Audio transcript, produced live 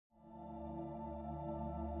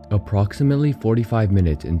Approximately 45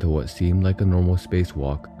 minutes into what seemed like a normal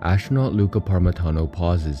spacewalk, astronaut Luca Parmitano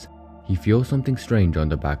pauses. He feels something strange on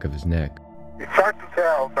the back of his neck. It's hard to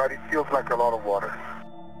tell, but it feels like a lot of water.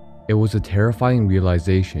 It was a terrifying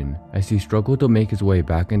realization. As he struggled to make his way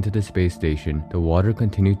back into the space station, the water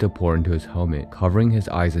continued to pour into his helmet, covering his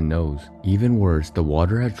eyes and nose. Even worse, the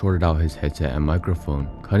water had shorted out his headset and microphone,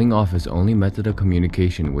 cutting off his only method of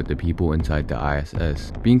communication with the people inside the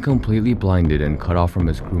ISS. Being completely blinded and cut off from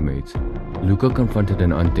his crewmates, Luca confronted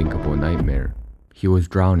an unthinkable nightmare. He was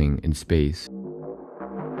drowning in space.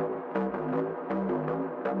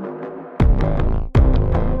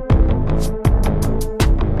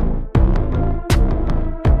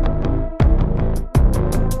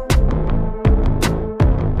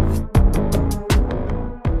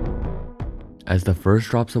 As the first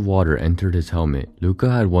drops of water entered his helmet, Luca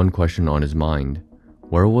had one question on his mind.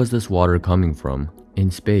 Where was this water coming from? In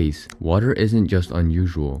space, water isn't just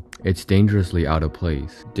unusual, it's dangerously out of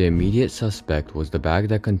place. The immediate suspect was the bag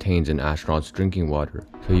that contains an astronaut's drinking water,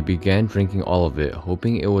 so he began drinking all of it,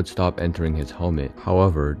 hoping it would stop entering his helmet.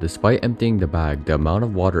 However, despite emptying the bag, the amount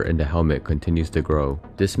of water in the helmet continues to grow.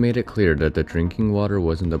 This made it clear that the drinking water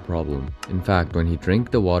wasn't the problem. In fact, when he drank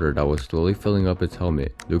the water that was slowly filling up his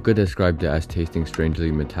helmet, Luca described it as tasting strangely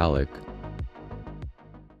metallic.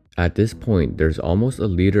 At this point, there's almost a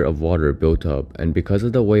liter of water built up, and because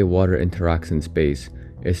of the way water interacts in space,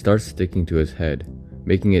 it starts sticking to his head,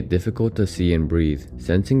 making it difficult to see and breathe.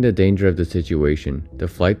 Sensing the danger of the situation, the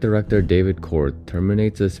flight director David Korth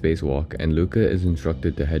terminates the spacewalk and Luca is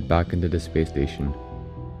instructed to head back into the space station.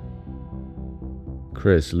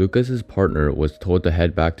 Chris, Lucas's partner, was told to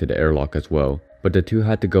head back to the airlock as well, but the two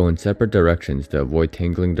had to go in separate directions to avoid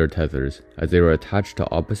tangling their tethers, as they were attached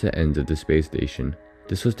to opposite ends of the space station.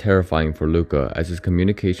 This was terrifying for Luca as his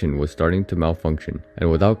communication was starting to malfunction,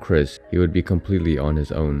 and without Chris, he would be completely on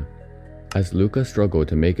his own. As Luca struggled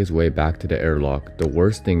to make his way back to the airlock, the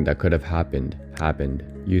worst thing that could have happened.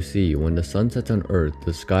 You see, when the sun sets on Earth,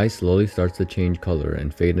 the sky slowly starts to change color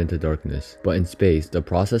and fade into darkness, but in space, the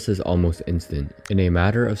process is almost instant. In a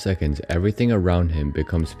matter of seconds, everything around him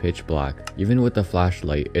becomes pitch black. Even with a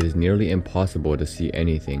flashlight, it is nearly impossible to see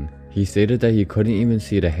anything. He stated that he couldn't even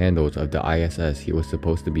see the handles of the ISS he was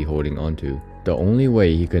supposed to be holding onto. The only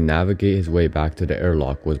way he could navigate his way back to the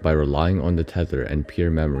airlock was by relying on the tether and pure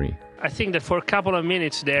memory. I think that for a couple of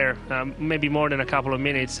minutes there, maybe more than a couple of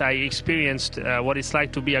minutes, I experienced what it's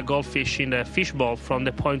like to be a goldfish in a fishbowl from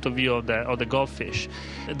the point of view of the goldfish.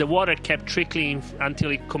 The water kept trickling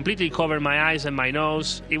until it completely covered my eyes and my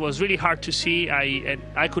nose. It was really hard to see.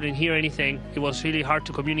 I couldn't hear anything. It was really hard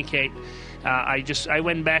to communicate. I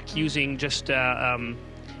went back using just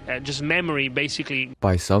memory, basically.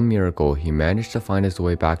 By some miracle, he managed to find his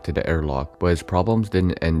way back to the airlock, but his problems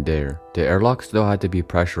didn't end there. The airlock still had to be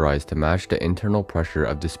pressurized to match the internal pressure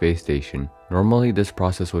of the space station. Normally, this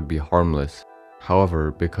process would be harmless. However,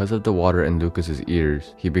 because of the water in Lucas's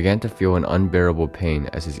ears, he began to feel an unbearable pain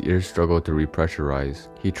as his ears struggled to repressurize.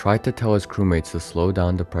 He tried to tell his crewmates to slow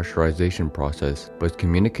down the pressurization process, but his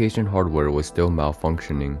communication hardware was still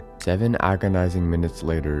malfunctioning. 7 agonizing minutes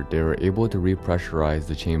later, they were able to repressurize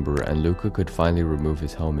the chamber and Luca could finally remove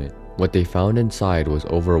his helmet. What they found inside was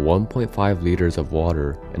over 1.5 liters of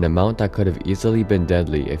water, an amount that could have easily been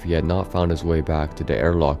deadly if he had not found his way back to the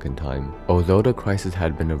airlock in time. Although the crisis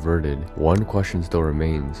had been averted, one question still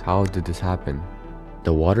remains: how did this happen?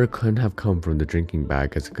 The water couldn't have come from the drinking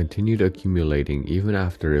bag as it continued accumulating even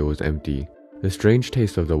after it was empty. The strange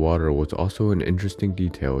taste of the water was also an interesting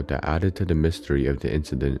detail that added to the mystery of the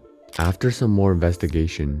incident. After some more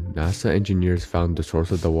investigation, NASA engineers found the source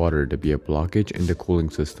of the water to be a blockage in the cooling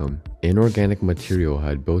system. Inorganic material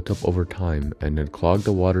had built up over time and had clogged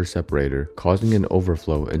the water separator, causing an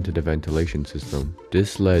overflow into the ventilation system.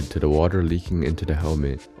 This led to the water leaking into the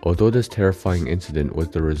helmet. Although this terrifying incident was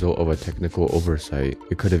the result of a technical oversight,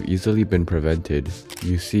 it could have easily been prevented.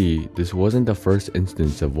 You see, this wasn't the first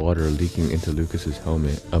instance of water leaking into Lucas's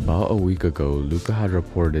helmet. About a week ago, Luca had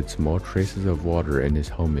reported small traces of water in his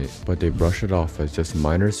helmet, but they brushed it off as just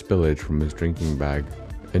minor spillage from his drinking bag.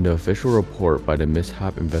 In the official report by the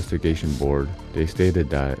Mishap Investigation Board, they stated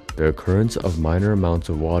that the occurrence of minor amounts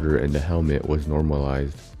of water in the helmet was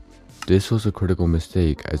normalized. This was a critical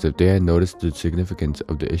mistake, as if they had noticed the significance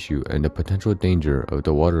of the issue and the potential danger of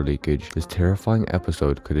the water leakage, this terrifying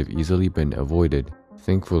episode could have easily been avoided.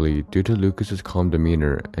 Thankfully, due to Lucas's calm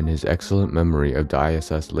demeanor and his excellent memory of the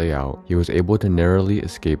ISS layout, he was able to narrowly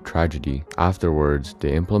escape tragedy. Afterwards,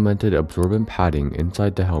 they implemented absorbent padding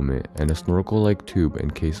inside the helmet and a snorkel-like tube in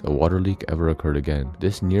case a water leak ever occurred again.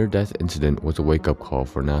 This near-death incident was a wake-up call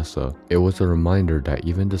for NASA. It was a reminder that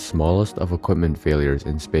even the smallest of equipment failures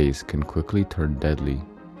in space can quickly turn deadly.